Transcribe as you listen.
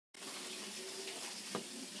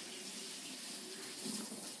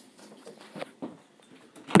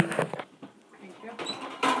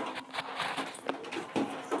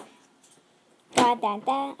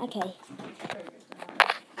Okay.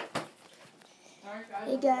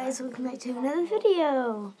 Hey guys, welcome back to another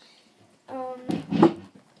video. I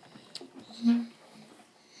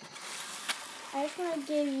just want to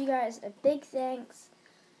give you guys a big thanks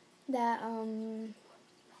that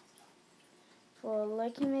for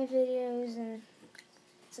liking my videos and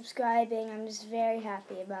subscribing. I'm just very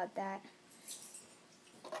happy about that.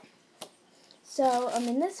 So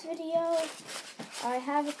in this video, I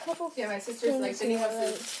have a couple. Yeah, my sister's like, then he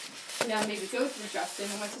wants to maybe go through Justin,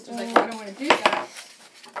 and my sister's like, well, I don't want to do that.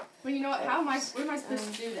 Well, you know what? What am I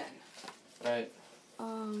supposed to do then? Right.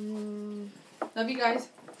 Love you guys.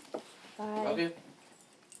 Bye. Love you.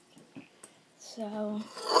 So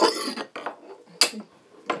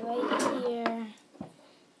right here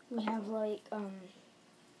we have like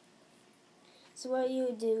so what you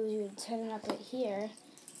would do is you would turn it up right here,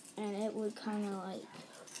 and it would kind of like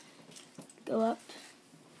go up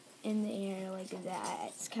in the air like that.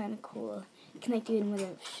 It's kind of cool. You can like do it in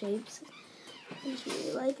other shapes. I just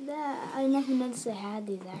really like that. I never noticed I had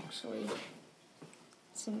these actually.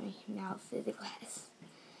 It's in my mouth through the glass.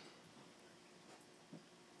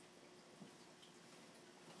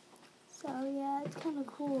 So yeah, it's kind of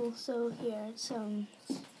cool. So here, let's do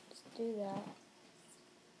that.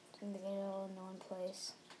 Turn the video all in one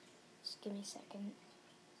place. Just give me a second.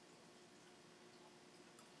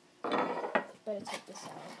 Better take this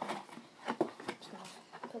out. Just gonna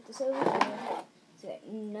put this over here so that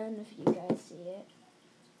none of you guys see it.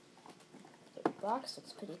 The box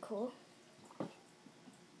looks pretty cool.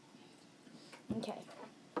 Okay.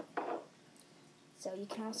 So you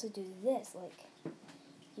can also do this, like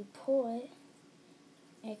you pull it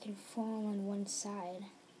and it can form on one side.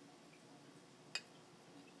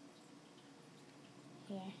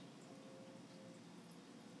 Here.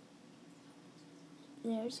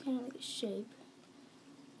 There's kind of like a shape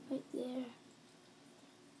right there.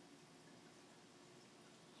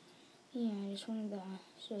 Yeah, I just wanted to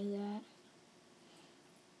show you that.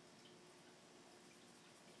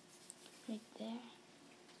 Right there.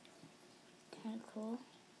 Kind of cool.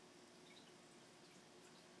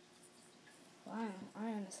 Wow,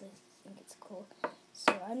 I honestly think it's cool.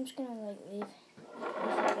 So I'm just gonna like leave it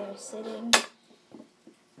there sitting,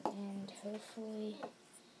 and hopefully,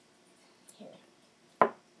 here, I'm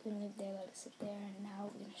gonna leave there, let it sit there, and now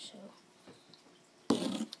we're gonna show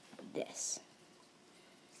this.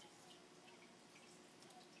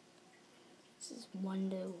 This is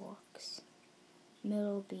Wonder Walks,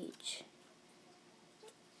 Middle Beach.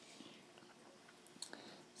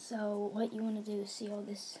 So what you want to do is see all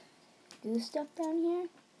this goo stuff down here.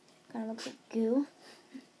 Kind of looks like goo.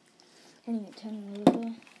 Anyway, turn it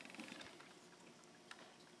over.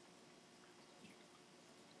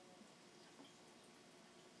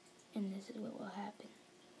 And this is what will happen.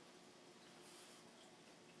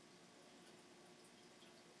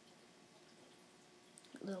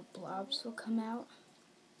 Little blobs will come out.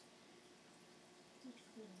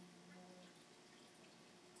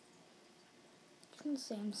 I can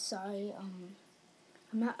say I'm sorry. I'm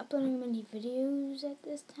not uploading many videos at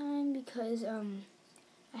this time because I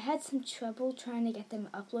had some trouble trying to get them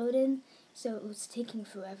uploaded, so it was taking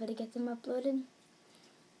forever to get them uploaded.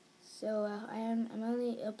 So I'm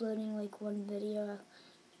only uploading like one video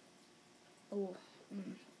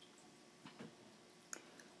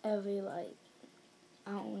every like,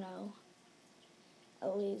 I don't know,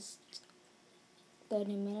 at least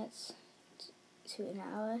 30 minutes to an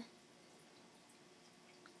hour.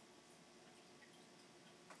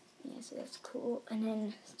 Yeah, so that's cool. And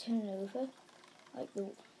then turn it over, like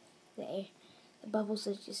the bubbles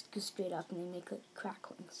that just go straight up and they make a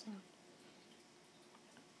crackling sound.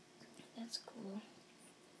 That's cool.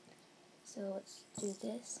 So let's do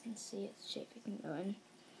this and see its shape it can go in.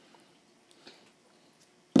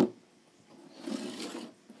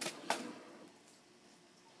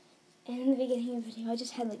 And in the beginning of the video, I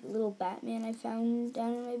just had like a little Batman I found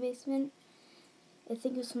down in my basement. I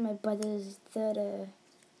think it was from my brother's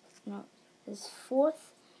his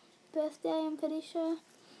 4th birthday, I'm pretty sure.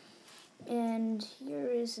 And here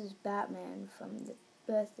is his Batman from the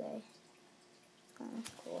birthday. Kind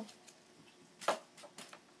of cool.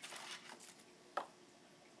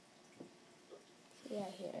 So yeah,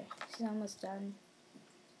 here. She's almost done.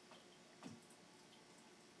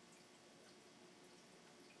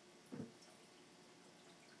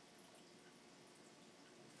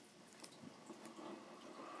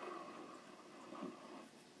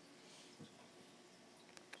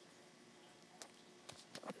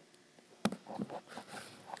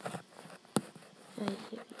 Right,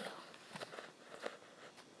 here we go.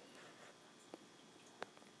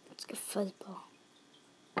 It's like a fuzzball.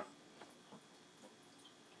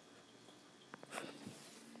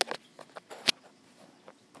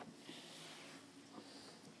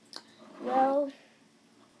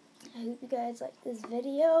 you guys like this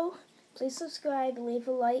video. Please subscribe, leave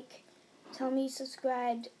a like, tell me you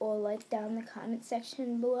subscribed, or like down in the comment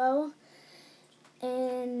section below.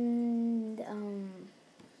 And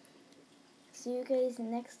see you guys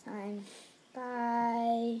next time.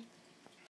 Bye.